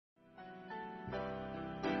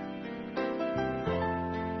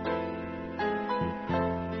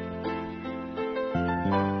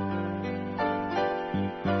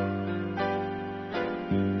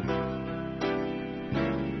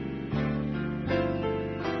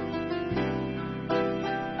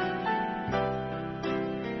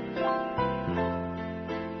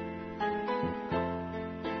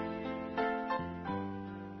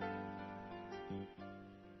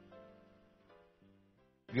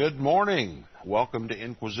Good morning. Welcome to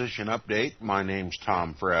Inquisition Update. My name's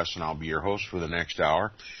Tom Fress, and I'll be your host for the next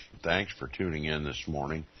hour. Thanks for tuning in this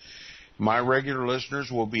morning. My regular listeners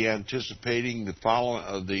will be anticipating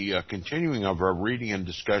the continuing of our reading and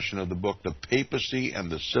discussion of the book The Papacy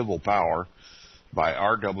and the Civil Power by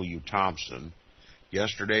R.W. Thompson.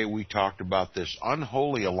 Yesterday we talked about this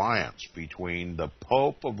unholy alliance between the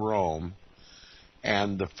Pope of Rome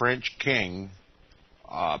and the French king,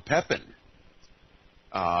 Pepin.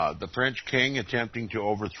 The French king attempting to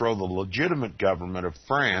overthrow the legitimate government of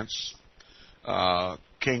France,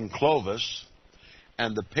 King Clovis,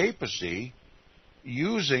 and the papacy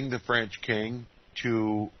using the French king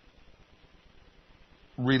to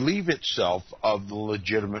relieve itself of the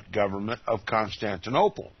legitimate government of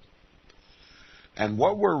Constantinople. And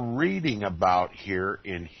what we're reading about here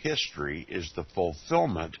in history is the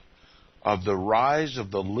fulfillment of the rise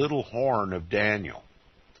of the little horn of Daniel,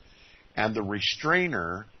 and the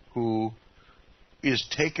restrainer who is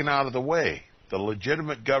taken out of the way. The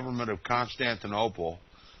legitimate government of Constantinople,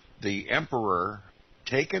 the emperor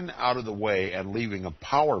taken out of the way and leaving a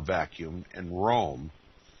power vacuum in Rome,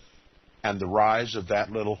 and the rise of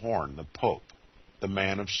that little horn, the Pope, the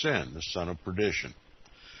man of sin, the son of perdition.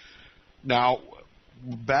 Now,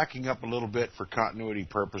 backing up a little bit for continuity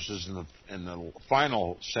purposes, in the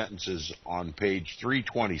final sentences on page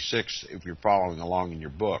 326, if you're following along in your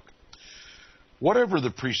book, whatever the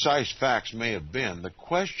precise facts may have been, the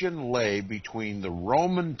question lay between the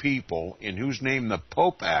Roman people, in whose name the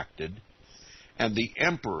Pope acted, and the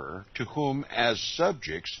emperor, to whom, as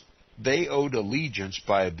subjects, they owed allegiance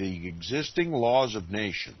by the existing laws of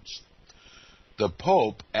nations. The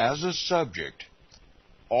Pope, as a subject,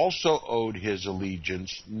 also owed his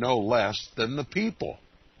allegiance no less than the people.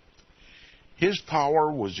 His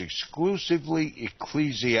power was exclusively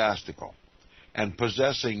ecclesiastical, and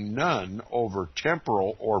possessing none over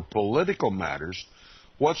temporal or political matters.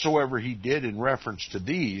 Whatsoever he did in reference to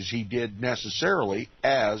these, he did necessarily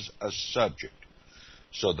as a subject.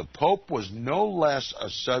 So the Pope was no less a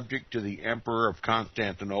subject to the Emperor of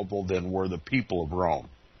Constantinople than were the people of Rome.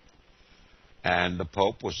 And the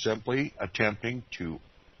Pope was simply attempting to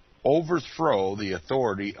overthrow the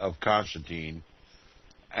authority of Constantine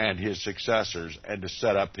and his successors and to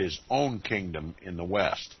set up his own kingdom in the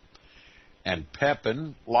West. And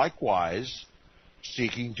Pepin, likewise,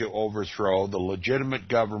 seeking to overthrow the legitimate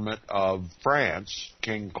government of France,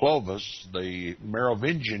 King Clovis, the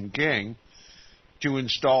Merovingian king, to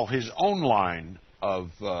install his own line of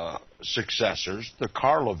successors, the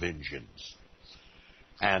Carlovingians.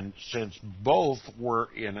 And since both were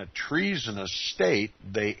in a treasonous state,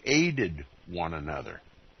 they aided one another.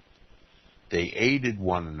 They aided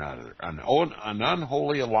one another. An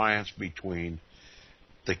unholy alliance between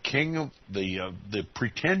the king of the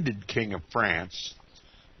pretended king of France,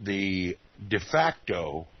 the de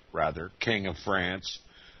facto, rather, king of France,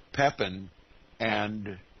 Pepin,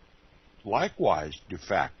 and likewise de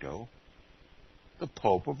facto, the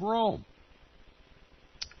Pope of Rome.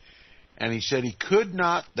 And he said he could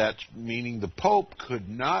not, that's meaning the Pope could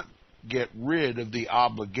not get rid of the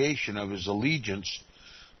obligation of his allegiance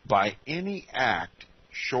by any act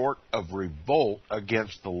short of revolt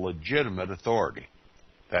against the legitimate authority.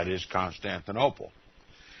 That is Constantinople.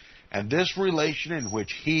 And this relation in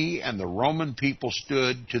which he and the Roman people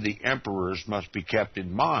stood to the emperors must be kept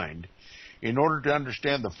in mind in order to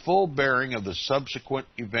understand the full bearing of the subsequent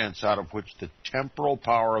events out of which the temporal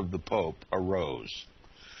power of the Pope arose.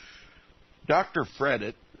 Dr.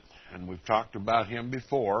 Fredett, and we've talked about him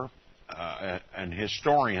before, an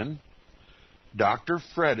historian, Dr.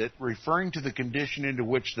 Fredett, referring to the condition into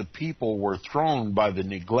which the people were thrown by the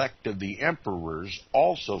neglect of the emperors,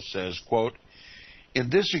 also says, quote, "In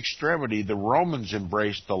this extremity the Romans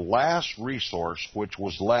embraced the last resource which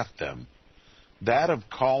was left them, that of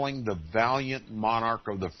calling the valiant monarch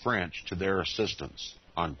of the French to their assistance,"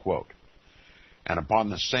 unquote. And upon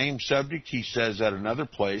the same subject he says at another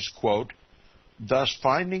place, quote, "Thus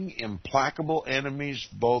finding implacable enemies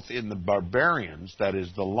both in the barbarians, that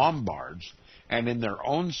is the Lombards, and in their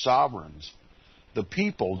own sovereigns, the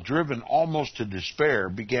people, driven almost to despair,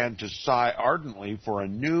 began to sigh ardently for a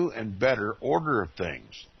new and better order of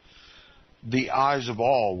things. The eyes of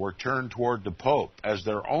all were turned toward the Pope as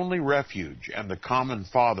their only refuge and the common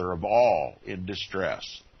father of all in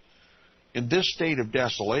distress. In this state of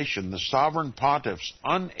desolation, the sovereign pontiffs,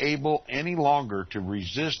 unable any longer to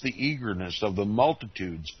resist the eagerness of the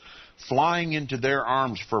multitudes flying into their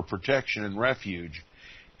arms for protection and refuge,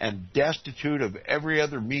 and destitute of every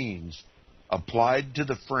other means, applied to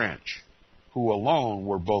the French, who alone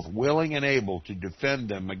were both willing and able to defend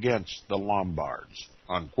them against the Lombards,"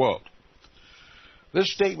 unquote.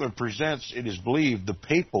 This statement presents, it is believed, the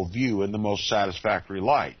papal view in the most satisfactory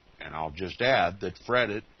light. And I'll just add that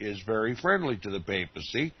Fredit is very friendly to the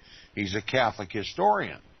papacy. He's a Catholic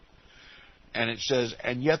historian. And it says,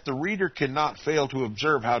 and yet the reader cannot fail to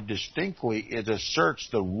observe how distinctly it asserts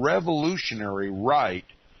the revolutionary right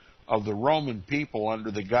of the Roman people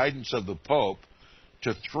under the guidance of the Pope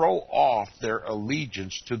to throw off their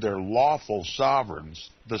allegiance to their lawful sovereigns,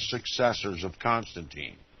 the successors of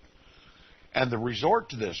Constantine. And the resort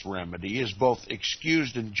to this remedy is both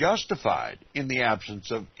excused and justified in the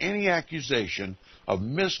absence of any accusation of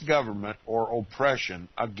misgovernment or oppression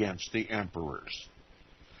against the emperors.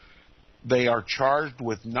 They are charged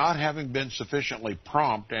with not having been sufficiently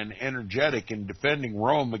prompt and energetic in defending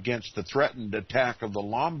Rome against the threatened attack of the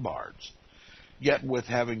Lombards, yet not with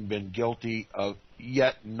having been guilty of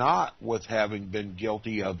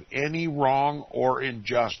any wrong or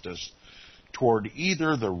injustice toward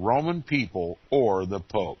either the Roman people or the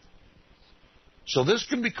Pope. So this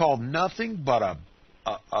can be called nothing but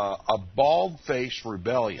a bald-faced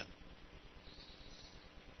rebellion.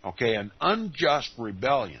 Okay, an unjust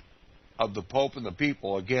rebellion of the Pope and the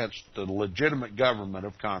people against the legitimate government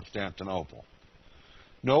of Constantinople.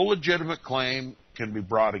 No legitimate claim can be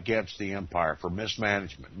brought against the empire for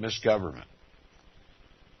mismanagement, misgovernment.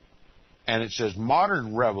 And it says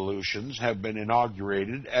modern revolutions have been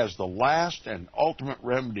inaugurated as the last and ultimate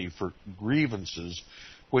remedy for grievances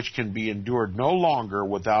which can be endured no longer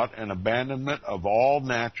without an abandonment of all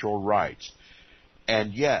natural rights.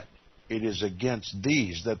 And yet, it is against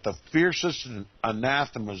these that the fiercest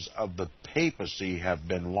anathemas of the papacy have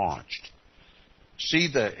been launched.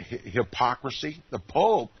 See the hypocrisy? The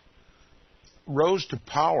Pope rose to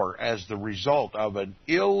power as the result of an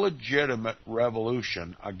illegitimate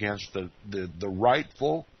revolution against the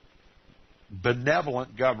rightful,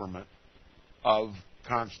 benevolent government of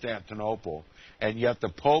Constantinople. And yet the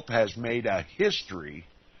Pope has made a history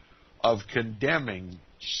of condemning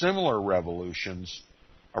similar revolutions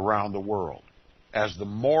around the world. As the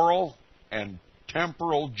moral and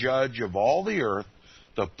temporal judge of all the earth,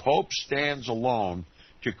 the Pope stands alone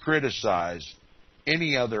to criticize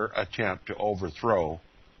any other attempt to overthrow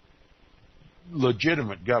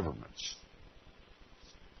legitimate governments.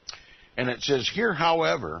 And it says here,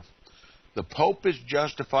 however, the Pope is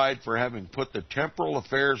justified for having put the temporal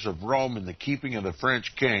affairs of Rome in the keeping of the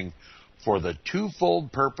French king for the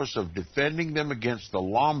twofold purpose of defending them against the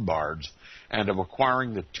Lombards and of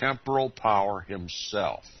acquiring the temporal power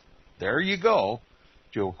himself. There you go,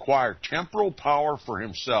 to acquire temporal power for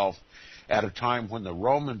himself at a time when the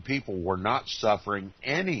Roman people were not suffering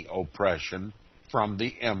any oppression from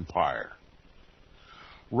the empire.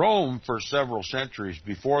 Rome, for several centuries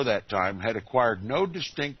before that time, had acquired no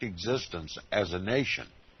distinct existence as a nation.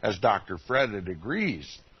 As Dr. Fredit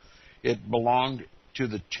agrees, it belonged to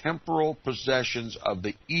the temporal possessions of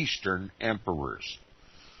the Eastern emperors.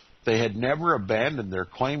 They had never abandoned their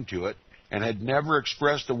claim to it and had never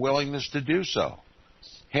expressed a willingness to do so.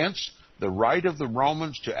 Hence, the right of the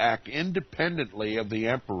Romans to act independently of the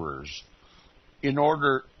emperors in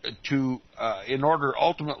order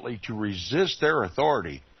ultimately to resist their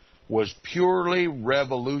authority was purely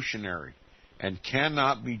revolutionary and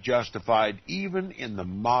cannot be justified even in the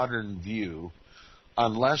modern view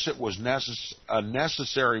unless it was a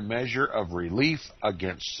necessary measure of relief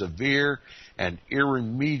against severe and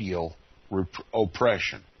irremediable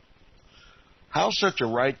oppression. How such a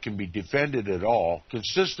right can be defended at all,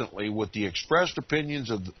 consistently with the expressed opinions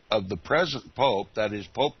of the present Pope, that is,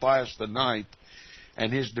 Pope Pius IX,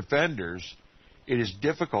 and his defenders, it is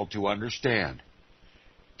difficult to understand.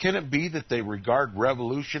 Can it be that they regard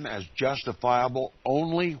revolution as justifiable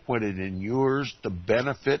only when it inures the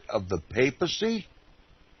benefit of the papacy?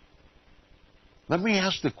 Let me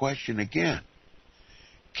ask the question again.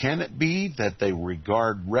 Can it be that they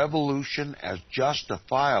regard revolution as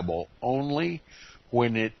justifiable only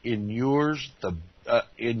when it inures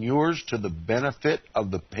to the benefit of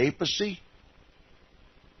the papacy?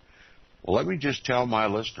 Well, let me just tell my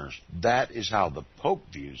listeners, that is how the Pope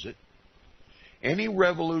views it. Any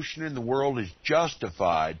revolution in the world is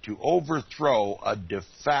justified to overthrow a de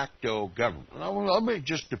facto government. Let me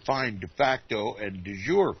just define de facto and de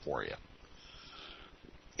jure for you.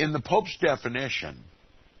 In the Pope's definition,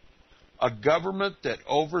 a government that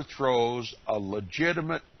overthrows a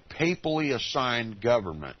legitimate papally assigned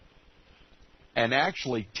government and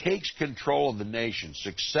actually takes control of the nation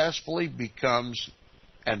successfully becomes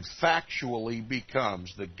and factually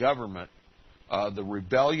becomes the government, the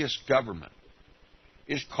rebellious government,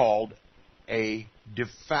 is called a de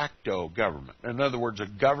facto government. In other words, a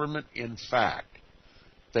government in fact.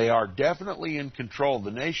 They are definitely in control of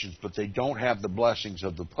the nations, but they don't have the blessings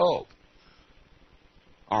of the Pope.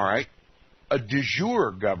 All right. A de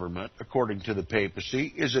jure government, according to the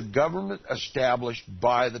papacy, is a government established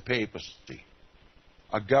by the papacy.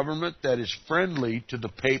 A government that is friendly to the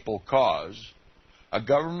papal cause. A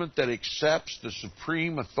government that accepts the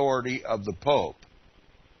supreme authority of the Pope.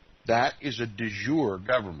 That is a de jure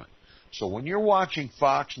government. So when you're watching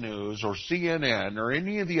Fox News or CNN or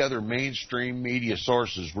any of the other mainstream media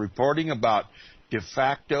sources reporting about de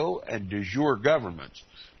facto and de jure governments,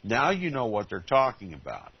 now you know what they're talking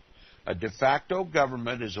about. A de facto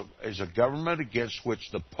government is a government against which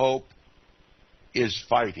the Pope is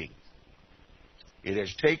fighting. It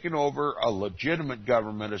has taken over a legitimate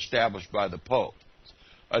government established by the Pope.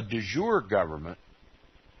 A de jure government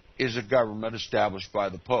is a government established by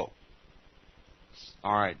the Pope.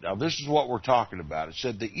 All right, now this is what we're talking about. It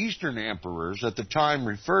said the Eastern emperors at the time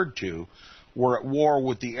referred to were at war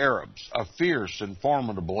with the Arabs, a fierce and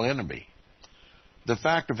formidable enemy. The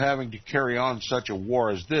fact of having to carry on such a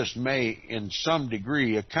war as this may, in some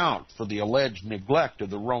degree, account for the alleged neglect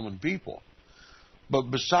of the Roman people.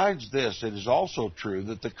 But besides this, it is also true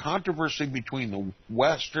that the controversy between the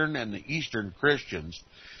Western and the Eastern Christians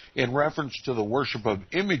in reference to the worship of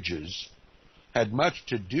images had much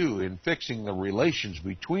to do in fixing the relations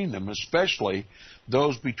between them, especially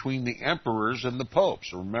those between the emperors and the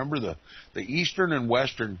popes. Remember, the Eastern and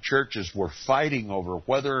Western churches were fighting over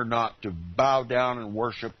whether or not to bow down and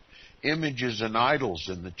worship images and idols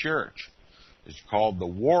in the church. It's called the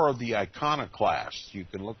War of the Iconoclasts. You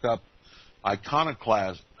can look up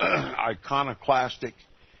iconoclastic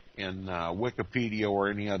in Wikipedia or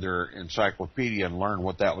any other encyclopedia and learn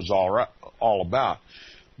what that was all about.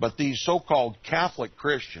 But these so-called Catholic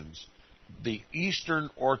Christians, the Eastern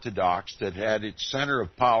Orthodox that had its center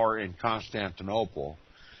of power in Constantinople,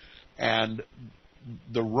 and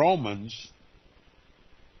the Romans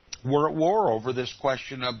were at war over this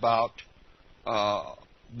question about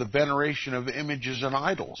the veneration of images and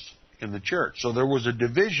idols in the church. So there was a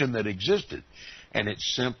division that existed, and it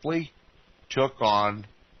simply took on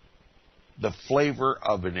the flavor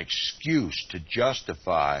of an excuse to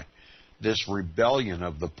justify this rebellion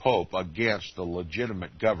of the Pope against the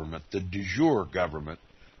legitimate government, the de jure government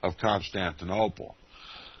of Constantinople.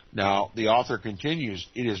 Now, the author continues,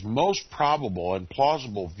 it is most probable and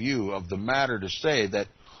plausible view of the matter to say that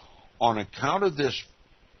on account of this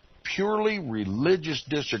purely religious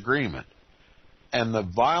disagreement and the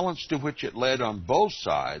violence to which it led on both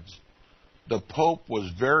sides, the Pope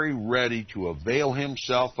was very ready to avail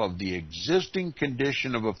himself of the existing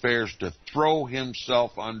condition of affairs to throw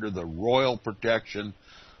himself under the royal protection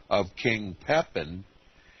of King Pepin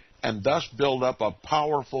and thus build up a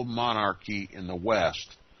powerful monarchy in the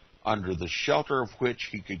West, under the shelter of which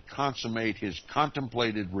he could consummate his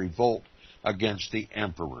contemplated revolt against the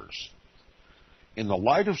emperors. In the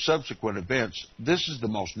light of subsequent events, this is the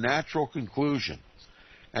most natural conclusion,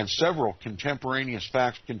 and several contemporaneous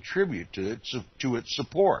facts contribute to its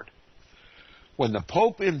support. When the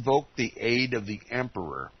Pope invoked the aid of the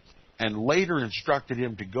emperor and later instructed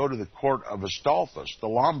him to go to the court of Astolphus,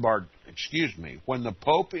 when the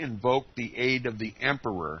Pope invoked the aid of the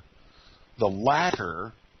emperor, the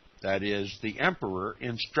latter, that is, the emperor,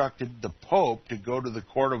 instructed the Pope to go to the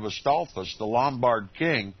court of Astolphus, the Lombard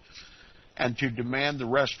king, and to demand the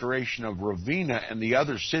restoration of Ravenna and the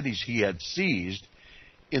other cities he had seized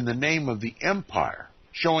in the name of the empire,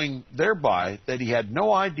 showing thereby that he had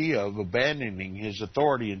no idea of abandoning his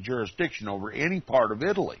authority and jurisdiction over any part of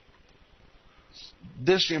Italy.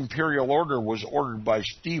 This imperial order was ordered by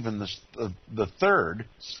Stephen III,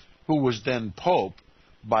 who was then Pope,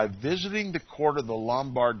 by visiting the court of the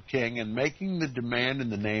Lombard king and making the demand in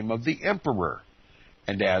the name of the emperor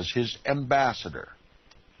and as his ambassador.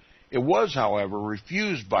 It was, however,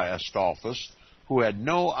 refused by Astolphus, who had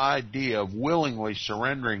no idea of willingly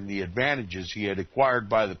surrendering the advantages he had acquired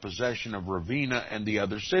by the possession of Ravenna and the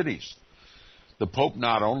other cities. The Pope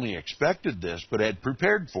not only expected this, but had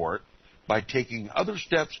prepared for it by taking other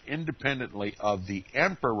steps independently of the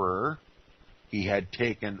emperor. He had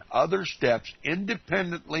taken other steps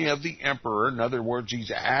independently of the emperor. In other words,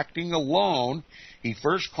 he's acting alone. He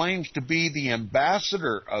first claims to be the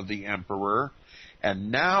ambassador of the emperor,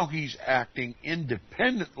 and now he's acting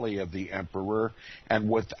independently of the emperor and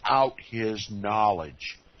without his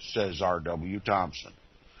knowledge, says R.W. Thompson.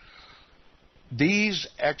 These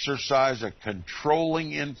exercise a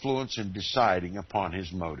controlling influence in deciding upon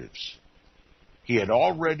his motives. He had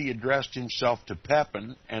already addressed himself to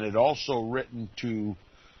Pepin and had also written to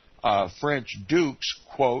French dukes,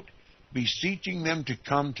 quote, beseeching them to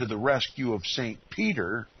come to the rescue of St.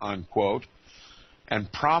 Peter, unquote,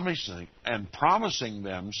 and promising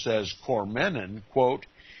them, says Cormenin, quote,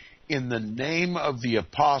 in the name of the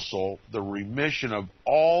apostle, the remission of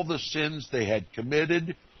all the sins they had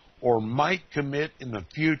committed or might commit in the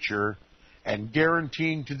future, and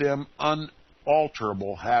guaranteeing to them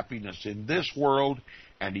unalterable happiness in this world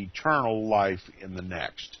and eternal life in the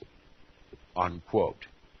next, unquote.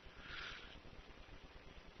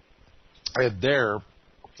 And there,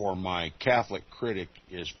 for my Catholic critic,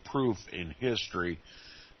 is proof in history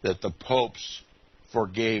that the popes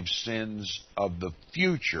forgave sins of the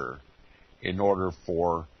future in order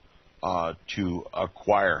to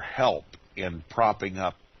acquire help in propping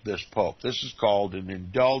up this pope. This is called an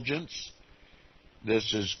indulgence.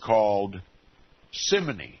 This is called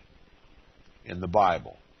simony in the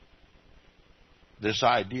Bible. This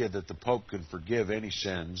idea that the pope can forgive any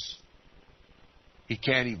sins. He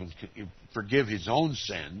can't even forgive his own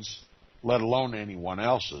sins, let alone anyone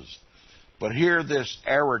else's. But here this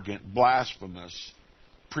arrogant, blasphemous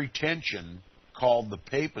pretension called the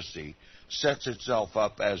papacy sets itself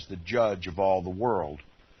up as the judge of all the world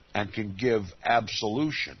and can give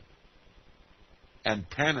absolution and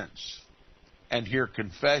penance and hear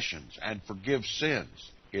confessions and forgive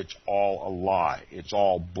sins. It's all a lie. It's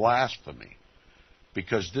all blasphemy.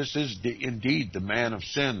 Because this is indeed the man of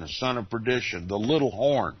sin, the son of perdition, the little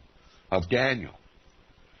horn of Daniel.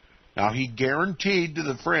 Now, he guaranteed to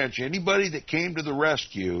the French, anybody that came to the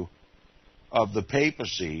rescue of the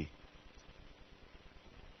papacy,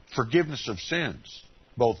 forgiveness of sins,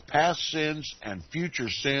 both past sins and future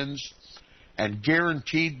sins, and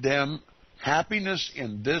guaranteed them happiness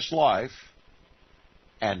in this life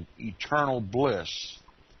and eternal bliss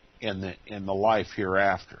in the life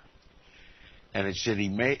hereafter. And it said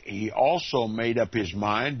he also made up his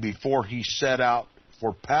mind before he set out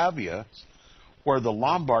for Pavia, where the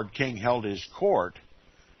Lombard king held his court,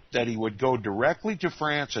 that he would go directly to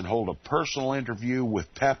France and hold a personal interview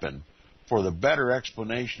with Pepin for the better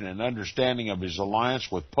explanation and understanding of his alliance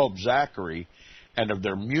with Pope Zachary and of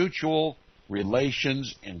their mutual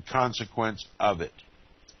relations in consequence of it.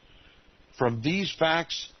 From these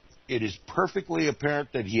facts, it is perfectly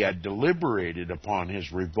apparent that he had deliberated upon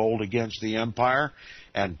his revolt against the empire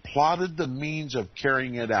and plotted the means of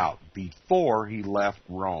carrying it out before he left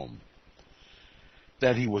Rome.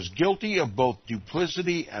 That he was guilty of both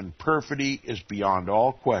duplicity and perfidy is beyond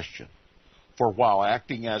all question. For while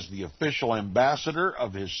acting as the official ambassador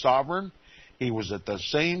of his sovereign, he was at the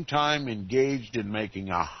same time engaged in making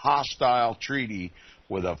a hostile treaty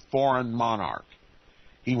with a foreign monarch.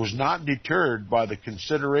 He was not deterred by the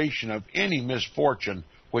consideration of any misfortune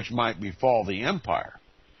which might befall the empire.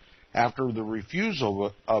 After the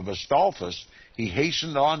refusal of Astolphus, he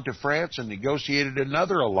hastened on to France and negotiated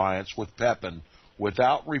another alliance with Pepin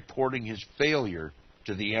without reporting his failure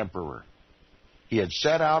to the emperor. He had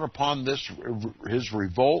set out upon his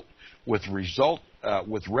revolt with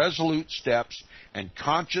resolute steps, and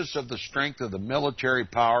conscious of the strength of the military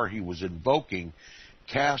power he was invoking,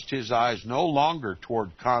 cast his eyes no longer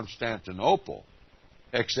toward Constantinople,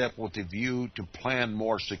 except with a view to plan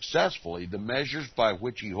more successfully the measures by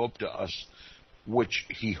which he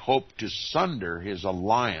hoped to sunder his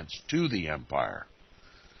alliance to the empire.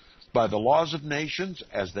 By the laws of nations,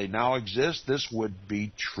 as they now exist, this would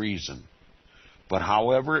be treason. But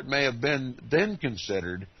however it may have been then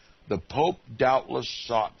considered, the Pope doubtless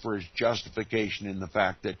sought for his justification in the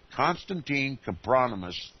fact that Constantine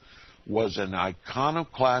Copronymus was an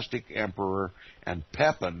iconoclastic emperor, and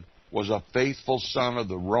Pepin was a faithful son of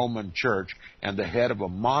the Roman Church and the head of a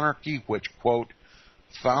monarchy which, quote,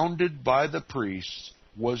 founded by the priests,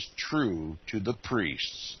 was true to the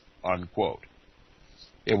priests, unquote.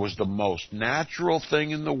 It was the most natural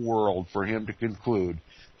thing in the world for him to conclude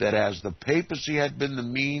that as the papacy had been the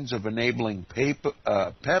means of enabling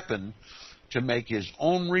Pepin to make his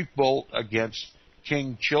own revolt against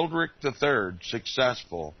King Childeric III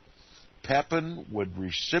successful, Pepin would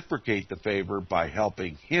reciprocate the favor by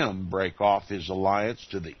helping him break off his alliance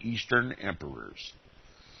to the Eastern emperors.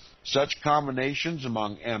 Such combinations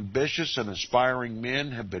among ambitious and aspiring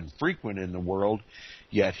men have been frequent in the world,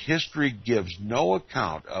 yet history gives no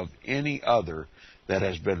account of any other that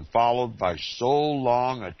has been followed by so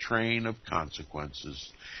long a train of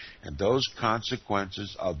consequences. And those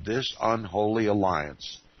consequences of this unholy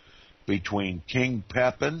alliance between King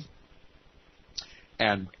Pepin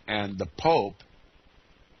and the Pope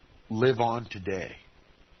live on today.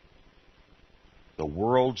 The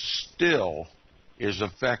world still is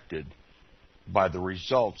affected by the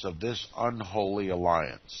results of this unholy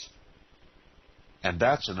alliance. And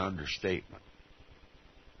that's an understatement.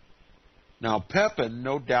 Now, Pepin,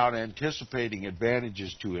 no doubt anticipating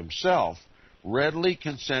advantages to himself, readily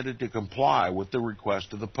consented to comply with the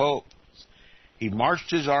request of the Pope. He marched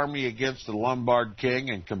his army against the Lombard king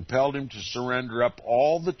and compelled him to surrender up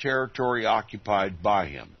all the territory occupied by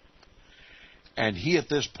him. And here at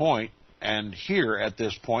this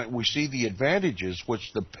point, we see the advantages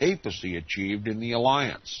which the papacy achieved in the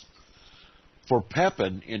alliance. For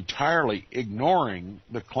Pepin, entirely ignoring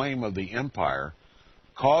the claim of the empire,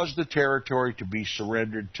 caused the territory to be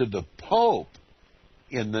surrendered to the Pope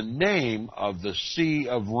in the name of the See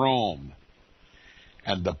of Rome.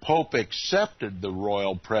 And the Pope accepted the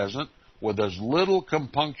royal present with as little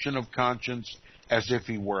compunction of conscience as if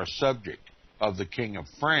he were a subject of the King of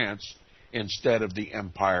France instead of the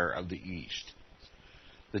Empire of the East.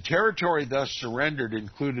 The territory thus surrendered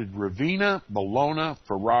included Ravenna, Bologna,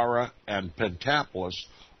 Ferrara, and Pentapolis,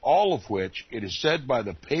 all of which, it is said by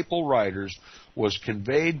the papal writers, was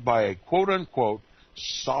conveyed by a quote-unquote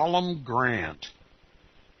solemn grant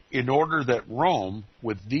in order that Rome,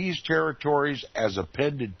 with these territories as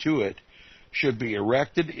appended to it, should be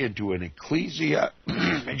erected into an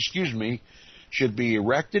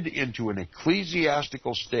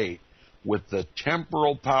ecclesiastical state with the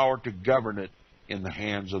temporal power to govern it in the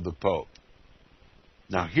hands of the Pope.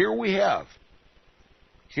 Now here we have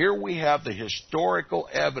the historical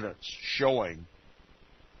evidence showing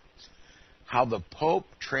how the Pope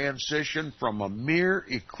transitioned from a mere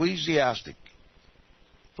ecclesiastic,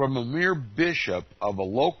 from a mere bishop of a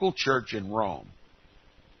local church in Rome,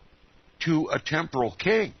 to a temporal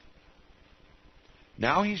king.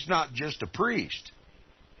 Now he's not just a priest,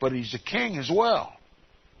 but he's a king as well.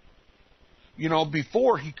 You know,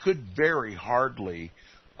 before he could very hardly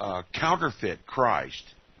counterfeit Christ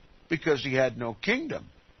because he had no kingdom.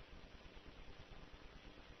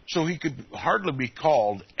 So he could hardly be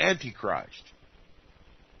called Antichrist.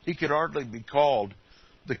 He could hardly be called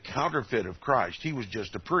the counterfeit of Christ. He was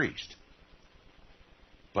just a priest.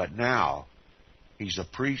 But now, he's a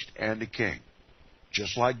priest and a king.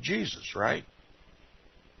 Just like Jesus, right?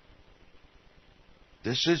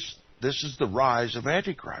 This is the rise of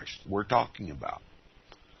Antichrist we're talking about.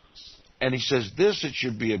 And he says this, it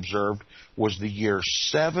should be observed, was the year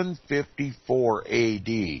 754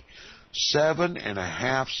 A.D.,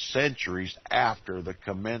 7.5 centuries after the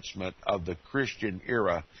commencement of the Christian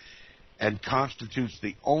era, and constitutes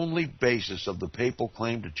the only basis of the papal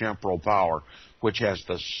claim to temporal power which has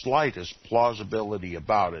the slightest plausibility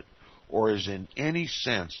about it or is in any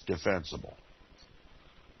sense defensible.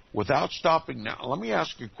 Without stopping now, let me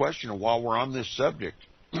ask you a question while we're on this subject.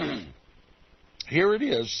 Here it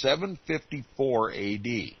is, 754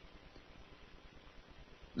 A.D.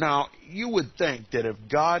 Now, you would think that if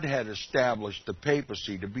God had established the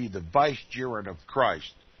papacy to be the vicegerent of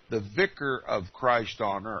Christ, the vicar of Christ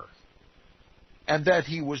on earth, and that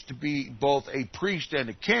he was to be both a priest and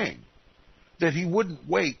a king, that he wouldn't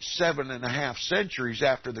wait 7.5 centuries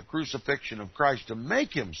after the crucifixion of Christ to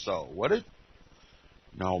make him so, would it?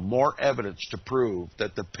 No, more evidence to prove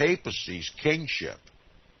that the papacy's kingship,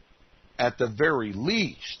 at the very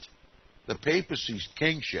least, the papacy's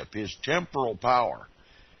kingship, his temporal power,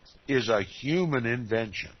 is a human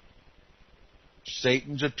invention.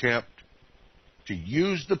 Satan's attempt to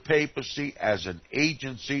use the papacy as an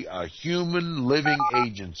agency, a human living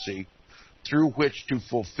agency, through which to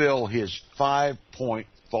fulfill his 5-point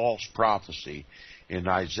false prophecy in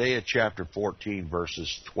Isaiah chapter 14,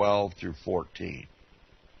 verses 12 through 14.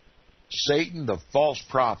 Satan, the false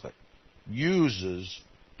prophet, uses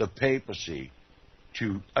the papacy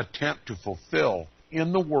to attempt to fulfill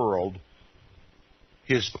in the world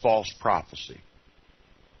his false prophecy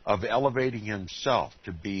of elevating himself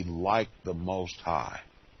to be like the Most High.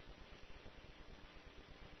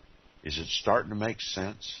 Is it starting to make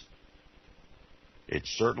sense? It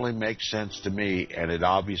certainly makes sense to me, and it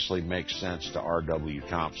obviously makes sense to R.W.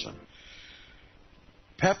 Thompson.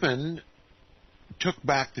 Pepin took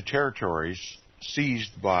back the territories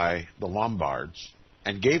seized by the Lombards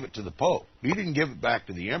and gave it to the Pope. He didn't give it back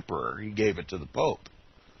to the emperor, he gave it to the Pope.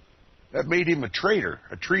 That made him a traitor,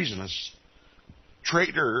 a treasonous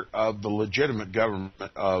traitor of the legitimate government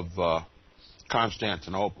of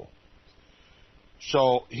Constantinople.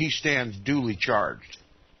 So he stands duly charged.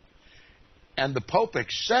 And the Pope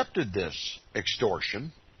accepted this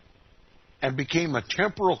extortion and became a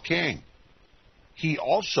temporal king. He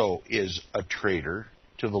also is a traitor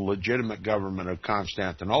to the legitimate government of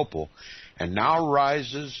Constantinople, and now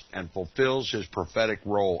rises and fulfills his prophetic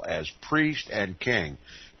role as priest and king,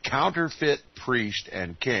 counterfeit priest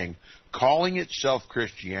and king, calling itself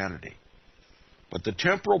Christianity. But the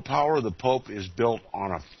temporal power of the Pope is built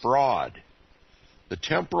on a fraud. The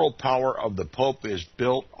temporal power of the Pope is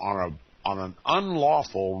built on an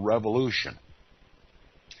unlawful revolution.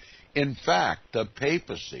 In fact, the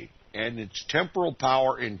papacy, and its temporal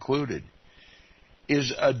power included,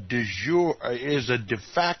 is a de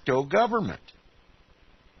facto government.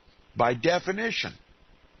 By definition,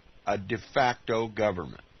 a de facto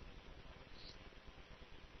government.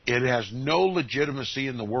 It has no legitimacy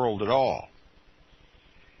in the world at all.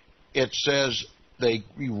 It says they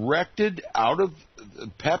erected out of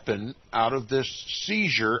Pepin, out of this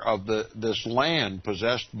seizure of this land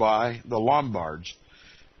possessed by the Lombards,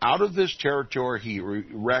 out of this territory he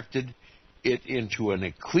erected it into an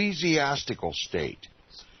ecclesiastical state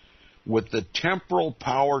with the temporal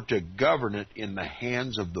power to govern it in the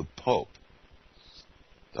hands of the Pope.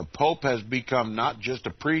 The Pope has become not just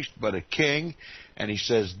a priest but a king, and he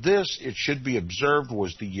says this, it should be observed,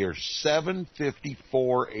 was the year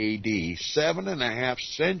 754 AD, 7.5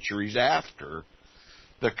 centuries after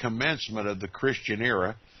the commencement of the Christian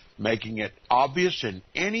era, making it obvious in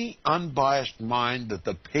any unbiased mind that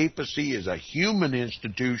the papacy is a human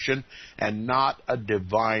institution and not a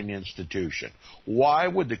divine institution. Why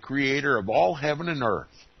would the creator of all heaven and earth,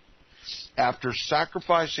 after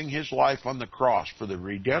sacrificing his life on the cross for the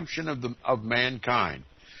redemption of mankind,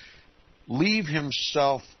 leave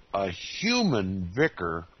himself a human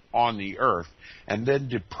vicar on the earth and then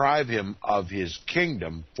deprive him of his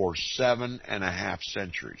kingdom for 7.5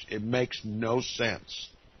 centuries? It makes no sense.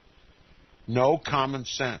 No common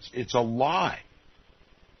sense. It's a lie.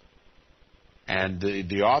 And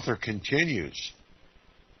the author continues.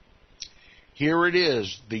 Here it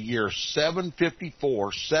is, the year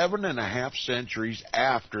 754, 7.5 centuries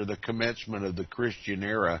after the commencement of the Christian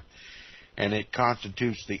era, and it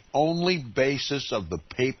constitutes the only basis of the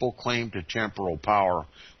papal claim to temporal power,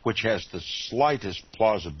 which has the slightest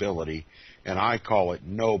plausibility, and I call it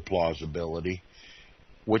no plausibility,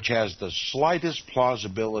 which has the slightest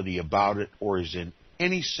plausibility about it or is in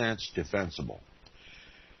any sense defensible.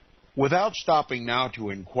 Without stopping now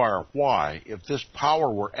to inquire why, if this power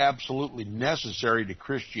were absolutely necessary to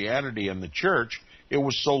Christianity and the Church, it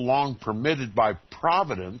was so long permitted by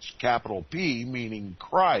Providence, capital P, meaning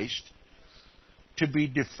Christ, to be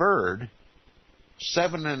deferred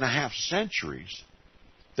 7.5 centuries,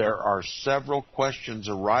 there are several questions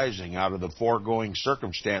arising out of the foregoing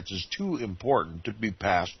circumstances too important to be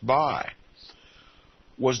passed by.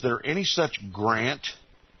 Was there any such grant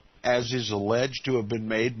as is alleged to have been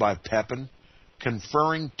made by Pepin,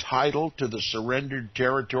 conferring title to the surrendered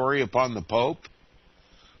territory upon the Pope?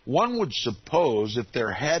 One would suppose, if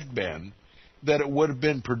there had been, that it would have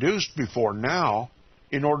been produced before now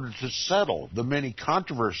in order to settle the many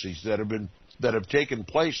controversies that have taken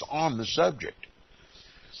place on the subject.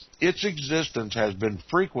 Its existence has been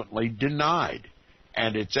frequently denied,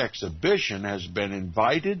 and its exhibition has been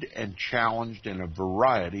invited and challenged in a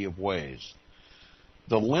variety of ways.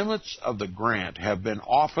 The limits of the grant have been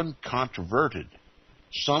often controverted,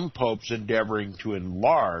 some popes endeavoring to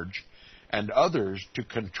enlarge and others to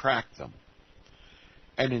contract them.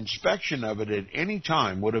 An inspection of it at any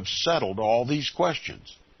time would have settled all these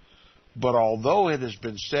questions. But although it has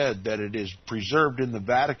been said that it is preserved in the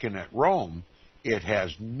Vatican at Rome, it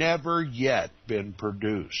has never yet been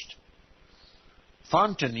produced.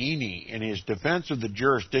 Fontanini, in his defense of the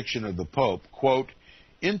jurisdiction of the Pope, quote,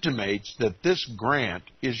 intimates that this grant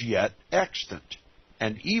is yet extant,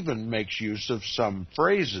 and even makes use of some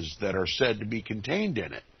phrases that are said to be contained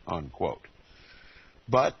in it, unquote.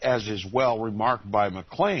 But, as is well remarked by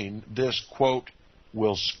Maclean, this, quote,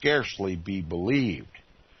 will scarcely be believed.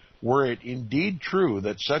 Were it indeed true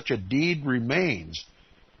that such a deed remains,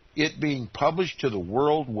 it being published to the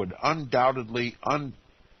world would undoubtedly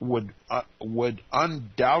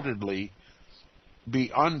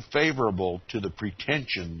be unfavorable to the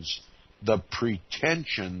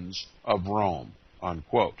pretensions of Rome,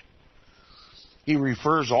 unquote. He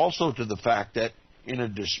refers also to the fact that in a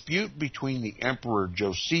dispute between the Emperor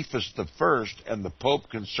Josephus I and the Pope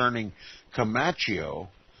concerning Comacchio,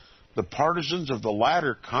 the partisans of the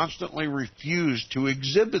latter constantly refused to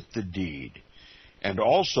exhibit the deed, and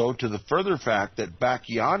also to the further fact that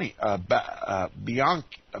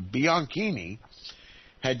Bianchini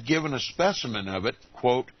had given a specimen of it,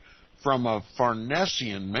 quote, from a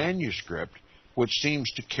Farnesian manuscript, which seems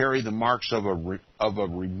to carry the marks of a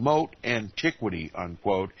remote antiquity,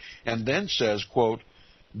 unquote, and then says, quote,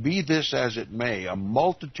 be this as it may, a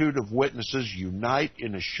multitude of witnesses unite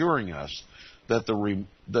in assuring us that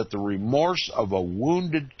the remorse of a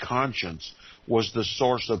wounded conscience was the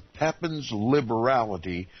source of Pepin's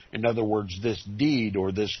liberality, in other words, this deed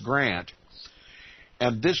or this grant.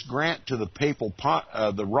 And this grant to the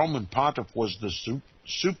the Roman pontiff was the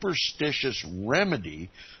superstitious remedy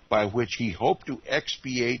by which he hoped to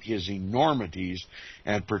expiate his enormities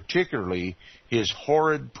and particularly his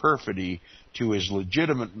horrid perfidy to his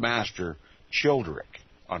legitimate master, Childeric,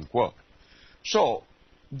 unquote. So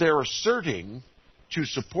they're asserting to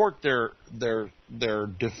support their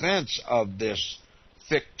defense of this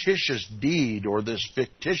fictitious deed or this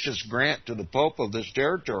fictitious grant to the Pope of this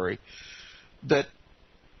territory that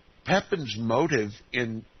Pepin's motive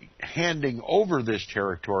in handing over this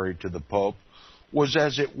territory to the Pope was,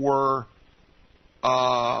 as it were,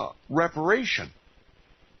 reparation,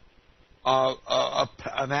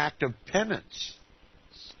 an act of penance,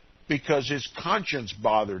 because his conscience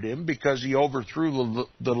bothered him because he overthrew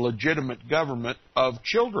the legitimate government of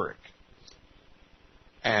Childeric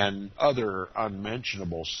and other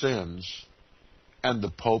unmentionable sins, and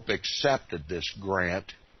the Pope accepted this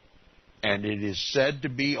grant, and it is said to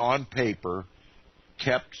be on paper,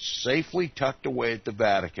 kept safely tucked away at the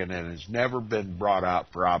Vatican, and has never been brought out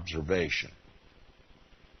for observation.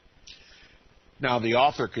 Now, the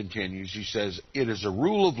author continues, he says, "It is a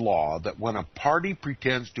rule of law that when a party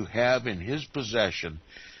pretends to have in his possession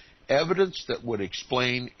evidence that would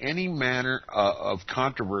explain any manner of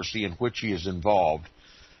controversy in which he is involved,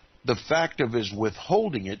 the fact of his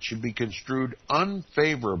withholding it should be construed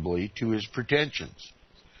unfavorably to his pretensions.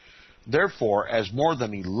 Therefore, as more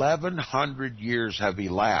than 1,100 years have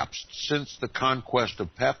elapsed since the conquest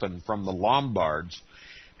of Pepin from the Lombards,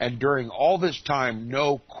 and during all this time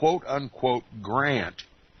no quote-unquote grant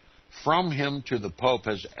from him to the Pope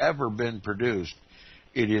has ever been produced,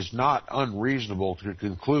 it is not unreasonable to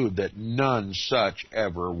conclude that none such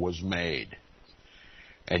ever was made.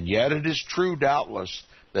 And yet it is true, doubtless,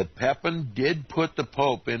 that Pepin did put the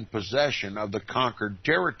Pope in possession of the conquered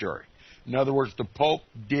territory. In other words, the Pope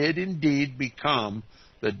did indeed become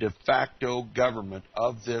the de facto government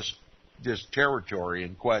of this territory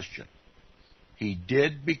in question. He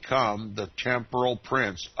did become the temporal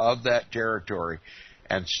prince of that territory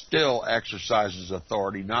and still exercises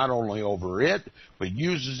authority not only over it, but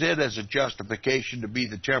uses it as a justification to be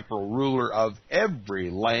the temporal ruler of every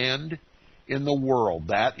land in the world.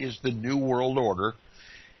 That is the New World Order.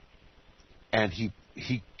 And he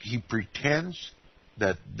pretends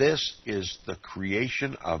that this is the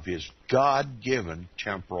creation of his God-given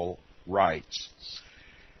temporal rights.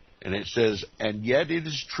 And it says, and yet it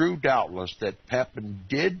is true, doubtless, that Pepin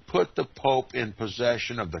did put the Pope in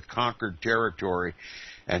possession of the conquered territory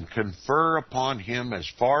and confer upon him, as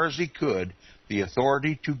far as he could, the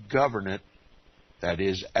authority to govern it, that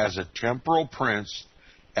is, as a temporal prince,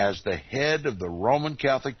 as the head of the Roman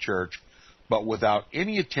Catholic Church, but without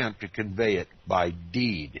any attempt to convey it by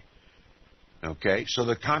deed. Okay, so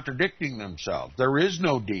they're contradicting themselves. There is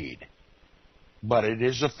no deed, but it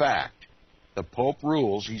is a fact. The Pope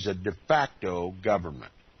rules. He's a de facto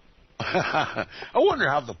government. I wonder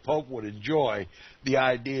how the Pope would enjoy the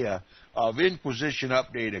idea of Inquisition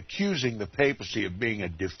Update accusing the papacy of being a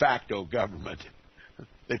de facto government.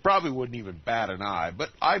 They probably wouldn't even bat an eye, but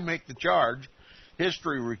I make the charge.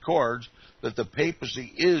 History records that the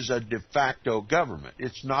papacy is a de facto government.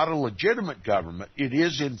 It's not a legitimate government. It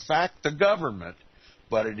is, in fact, the government,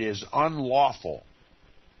 but it is unlawful.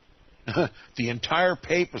 The entire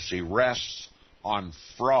papacy rests on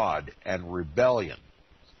fraud and rebellion,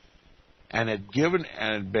 and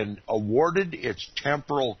had been awarded its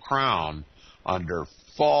temporal crown under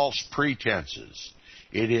false pretenses.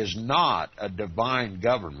 It is not a divine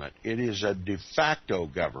government. It is a de facto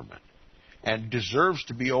government, and deserves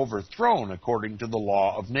to be overthrown according to the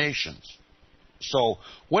law of nations. So,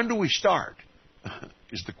 when do we start?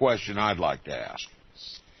 Is the question I'd like to ask.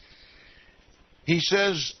 He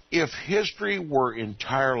says, if history were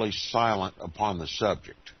entirely silent upon the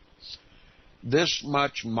subject, this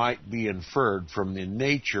much might be inferred from the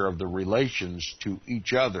nature of the relations to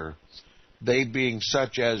each other, they being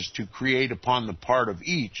such as to create upon the part of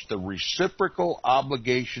each the reciprocal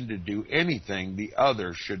obligation to do anything the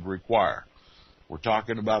other should require. We're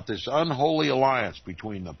talking about this unholy alliance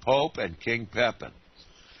between the Pope and King Pepin.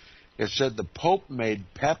 It said the Pope made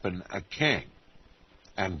Pepin a king.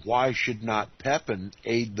 And why should not Pepin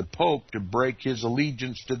aid the Pope to break his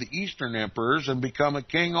allegiance to the Eastern emperors and become a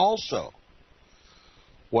king also?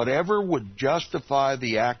 Whatever would justify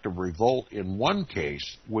the act of revolt in one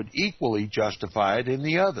case would equally justify it in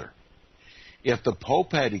the other. If the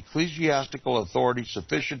Pope had ecclesiastical authority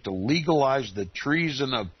sufficient to legalize the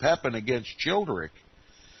treason of Pepin against Childeric,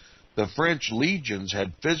 the French legions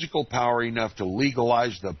had physical power enough to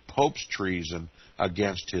legalize the Pope's treason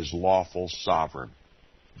against his lawful sovereign,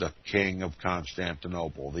 the King of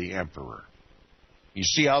Constantinople, the Emperor. You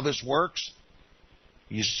see how this works?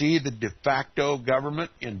 You see the de facto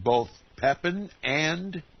government in both Pepin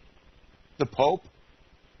and the Pope.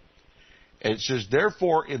 And it says,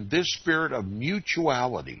 therefore, in this spirit of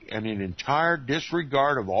mutuality and in entire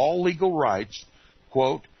disregard of all legal rights,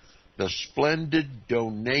 quote, the splendid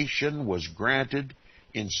donation was granted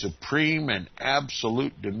in supreme and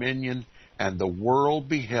absolute dominion, and the world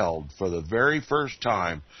beheld for the very first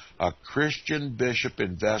time a Christian bishop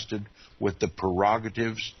invested with the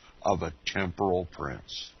prerogatives of a temporal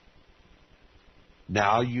prince.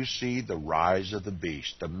 Now you see the rise of the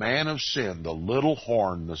beast, the man of sin, the little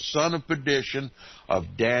horn, the son of perdition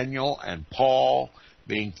of Daniel and Paul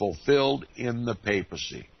being fulfilled in the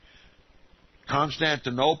papacy.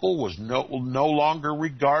 Constantinople was no longer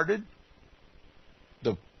regarded.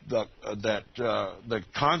 The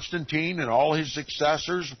Constantine and all his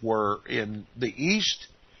successors were in the east,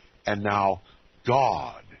 and now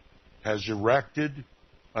God has erected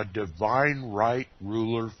a divine right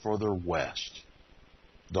ruler for the west.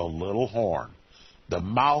 The little horn, the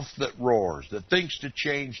mouth that roars, that thinks to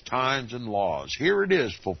change times and laws. Here it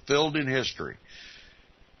is, fulfilled in history.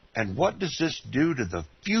 And what does this do to the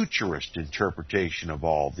futurist interpretation of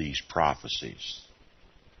all these prophecies?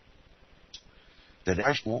 That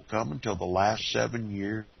Christ won't come until the last 7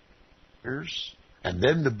 years. And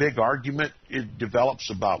then the big argument it develops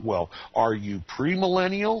about, well, are you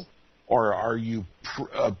premillennial or are you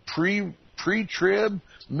pre-trib,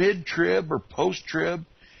 mid-trib, or post-trib?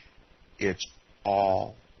 It's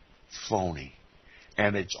all phony.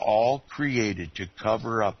 And it's all created to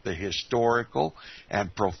cover up the historical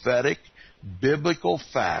and prophetic biblical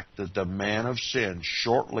fact that the man of sin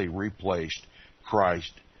shortly replaced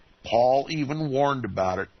Christ. Paul even warned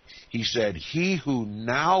about it. He said, he who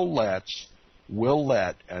now lets will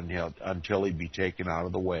let until he be taken out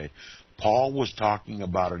of the way. Paul was talking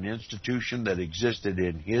about an institution that existed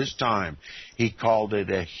in his time. He called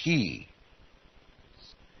it a he.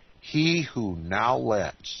 He who now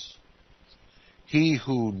lets. He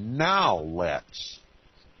who now lets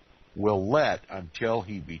will let until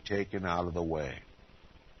he be taken out of the way.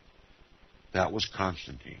 That was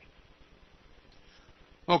Constantine.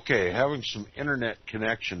 Okay, having some internet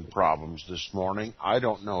connection problems this morning. I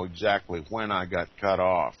don't know exactly when I got cut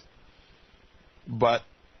off. But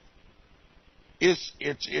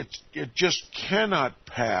it just cannot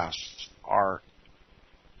pass our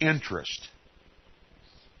interest.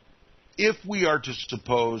 If we are to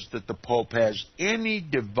suppose that the Pope has any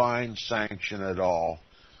divine sanction at all,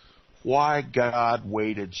 why God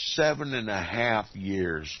waited 7.5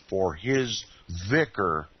 years for his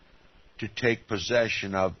vicar to take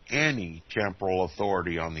possession of any temporal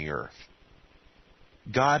authority on the earth?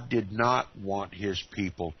 God did not want his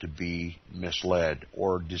people to be misled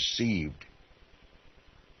or deceived.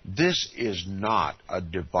 This is not a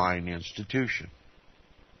divine institution.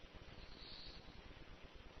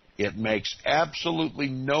 It makes absolutely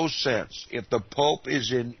no sense if the Pope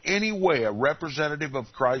is in any way a representative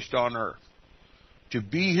of Christ on earth to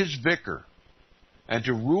be his vicar and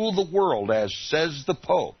to rule the world as says the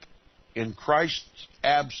Pope in Christ's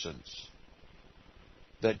absence,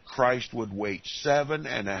 that Christ would wait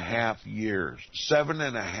 7.5 years,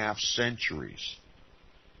 7.5 centuries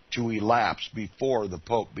to elapse before the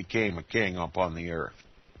Pope became a king upon the earth.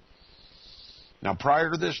 Now,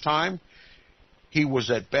 prior to this time, he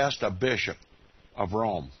was at best a bishop of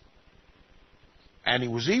Rome. And he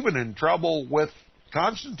was even in trouble with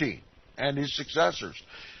Constantine and his successors.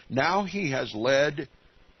 Now he has led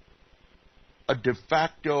a de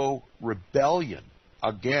facto rebellion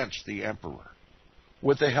against the emperor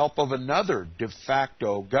with the help of another de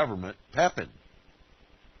facto government, Pepin,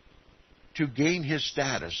 to gain his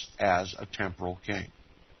status as a temporal king.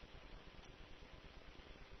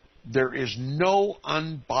 There is no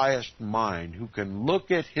unbiased mind who can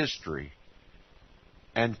look at history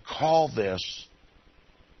and call this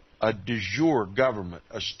a de jure government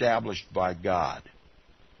established by God,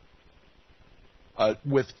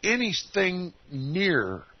 with anything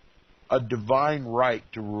near a divine right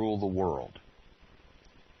to rule the world.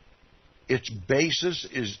 Its basis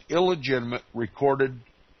is illegitimate, recorded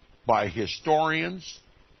by historians,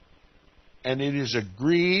 and it is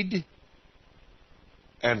agreed.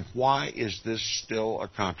 And why is this still a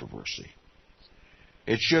controversy?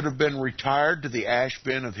 It should have been retired to the ash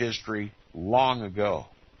bin of history long ago.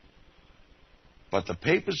 But the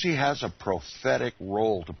papacy has a prophetic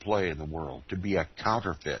role to play in the world, to be a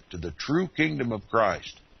counterfeit to the true kingdom of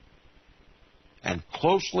Christ. And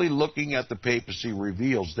closely looking at the papacy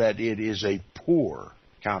reveals that it is a poor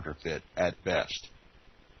counterfeit at best.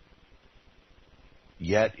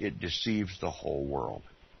 Yet it deceives the whole world.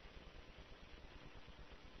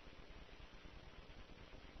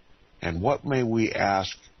 And what may we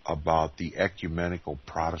ask about the ecumenical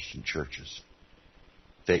Protestant churches,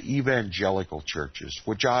 the evangelical churches,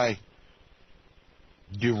 which I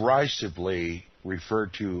derisively refer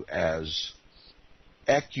to as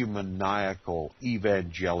ecumenical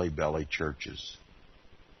evangelibelly churches?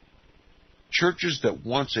 Churches that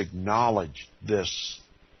once acknowledged this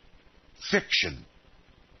fiction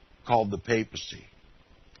called the papacy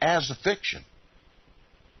as a fiction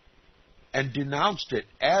and denounced it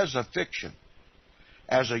as a fiction,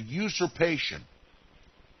 as a usurpation,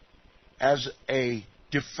 as a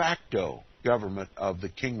de facto government of the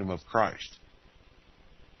kingdom of Christ,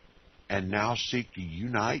 and now seek to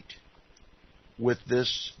unite with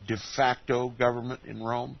this de facto government in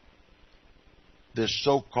Rome, this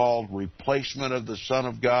so-called replacement of the Son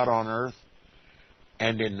of God on earth,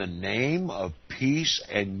 and in the name of peace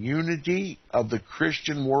and unity of the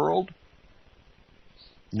Christian world.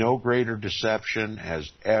 No greater deception has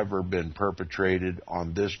ever been perpetrated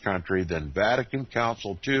on this country than Vatican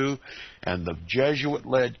Council II and the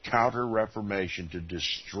Jesuit-led Counter-Reformation to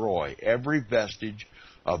destroy every vestige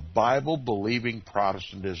of Bible-believing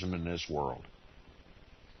Protestantism in this world.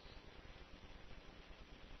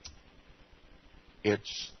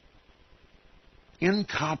 It's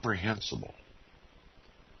incomprehensible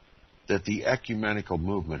that the ecumenical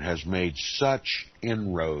movement has made such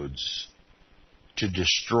inroads to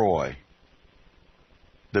destroy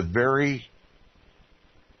the very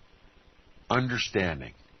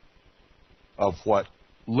understanding of what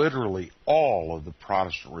literally all of the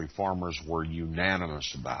Protestant reformers were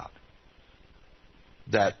unanimous about.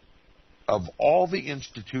 That of all the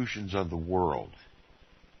institutions of the world,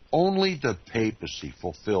 only the papacy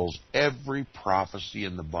fulfills every prophecy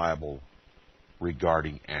in the Bible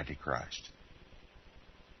regarding Antichrist.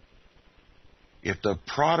 If the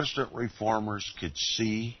Protestant reformers could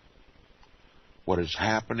see what is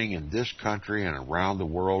happening in this country and around the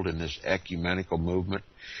world in this ecumenical movement,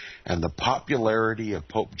 and the popularity of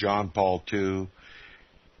Pope John Paul II,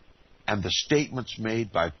 and the statements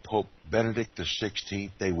made by Pope Benedict XVI,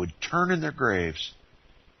 they would turn in their graves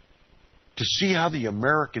to see how the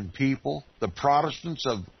American people, the Protestants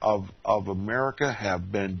of America,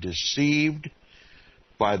 have been deceived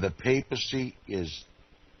by the papacy is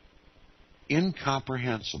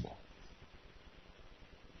incomprehensible.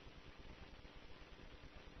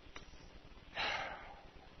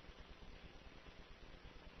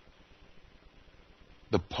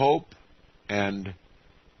 The Pope and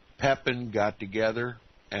Pepin got together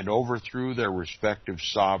and overthrew their respective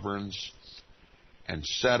sovereigns and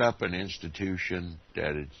set up an institution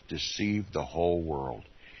that has deceived the whole world.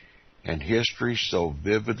 And history so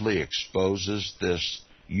vividly exposes this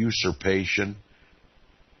usurpation.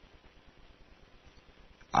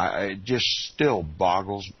 It just still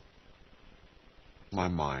boggles my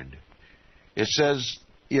mind. It says,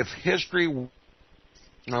 if history...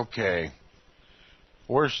 Okay.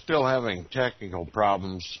 We're still having technical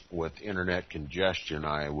problems with internet congestion,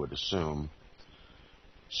 I would assume.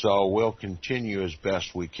 So we'll continue as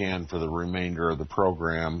best we can for the remainder of the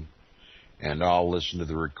program, and I'll listen to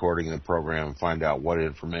the recording of the program and find out what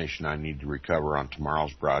information I need to recover on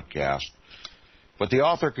tomorrow's broadcast. But the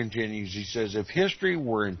author continues, he says, if history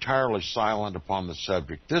were entirely silent upon the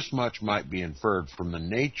subject, this much might be inferred from the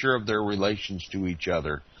nature of their relations to each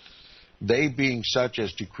other, they being such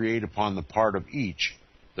as to create upon the part of each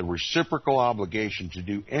the reciprocal obligation to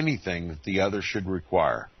do anything that the other should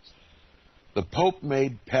require. The Pope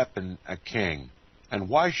made Pepin a king, and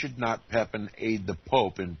why should not Pepin aid the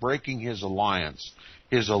Pope in breaking his alliance,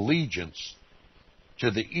 his allegiance to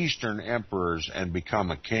the Eastern emperors, and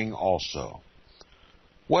become a king also?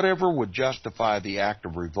 Whatever would justify the act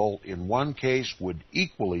of revolt in one case would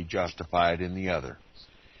equally justify it in the other.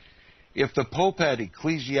 If the Pope had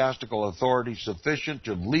ecclesiastical authority sufficient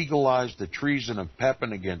to legalize the treason of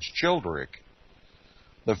Pepin against Childeric,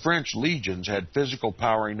 the French legions had physical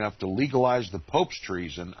power enough to legalize the Pope's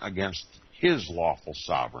treason against his lawful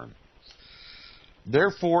sovereign.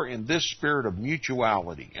 Therefore, in this spirit of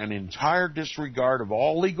mutuality and entire disregard of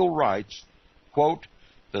all legal rights, quote,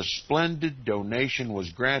 the splendid donation was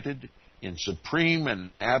granted in supreme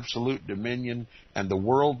and absolute dominion, and the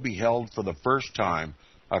world beheld for the first time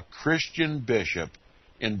a Christian bishop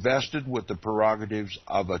invested with the prerogatives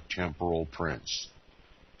of a temporal prince,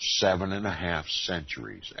 7.5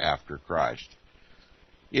 centuries after Christ.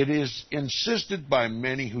 It is insisted by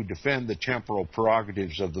many who defend the temporal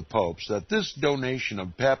prerogatives of the popes that this donation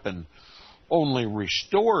of Pepin only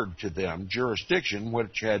restored to them jurisdiction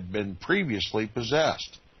which had been previously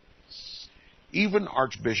possessed. Even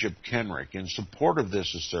Archbishop Kenrick, in support of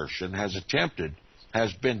this assertion,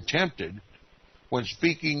 has been tempted when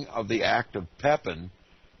speaking of the act of Pepin,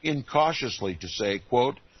 incautiously to say,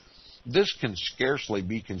 quote, "This can scarcely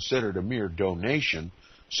be considered a mere donation,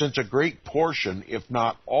 since a great portion, if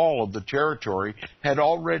not all, of the territory had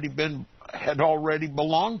already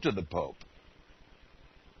belonged to the Pope."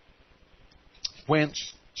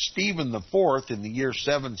 Whence Stephen IV in the year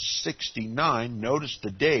 769, notice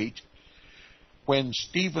the date, when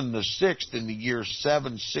Stephen VI in the year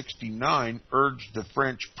 769 urged the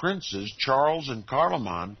French princes, Charles and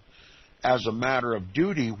Carloman, as a matter of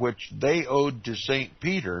duty which they owed to St.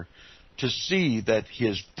 Peter, to see that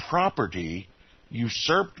his property,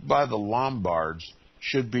 usurped by the Lombards,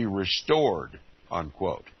 should be restored,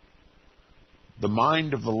 unquote. The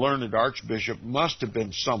mind of the learned archbishop must have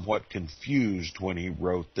been somewhat confused when he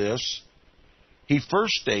wrote this. He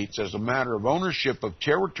first states, as a matter of ownership of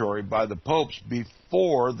territory by the popes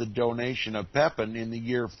before the donation of Pepin in the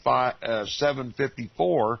year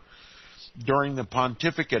 754, during the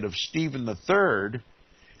pontificate of Stephen III,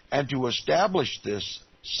 and to establish this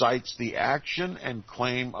cites the action and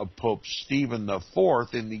claim of Pope Stephen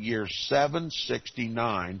IV in the year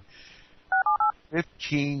 769,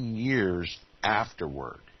 15 years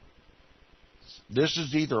afterward. This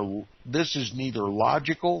is neither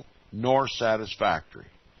logical nor satisfactory.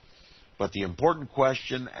 But the important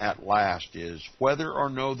question at last is whether or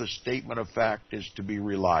no the statement of fact is to be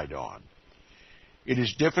relied on. It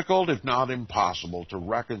is difficult, if not impossible, to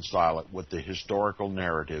reconcile it with the historical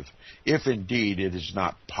narrative, if indeed it is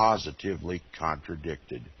not positively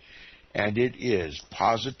contradicted. And it is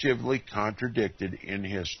positively contradicted in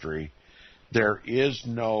history. There is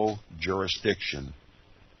no jurisdiction,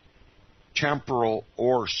 temporal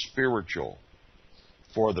or spiritual,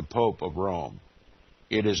 for the Pope of Rome.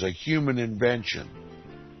 It is a human invention,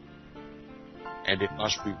 and it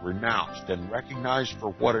must be renounced and recognized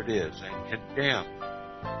for what it is and condemned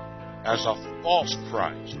as a false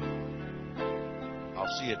Christ. I'll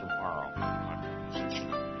see you tomorrow on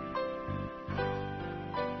Inquisition.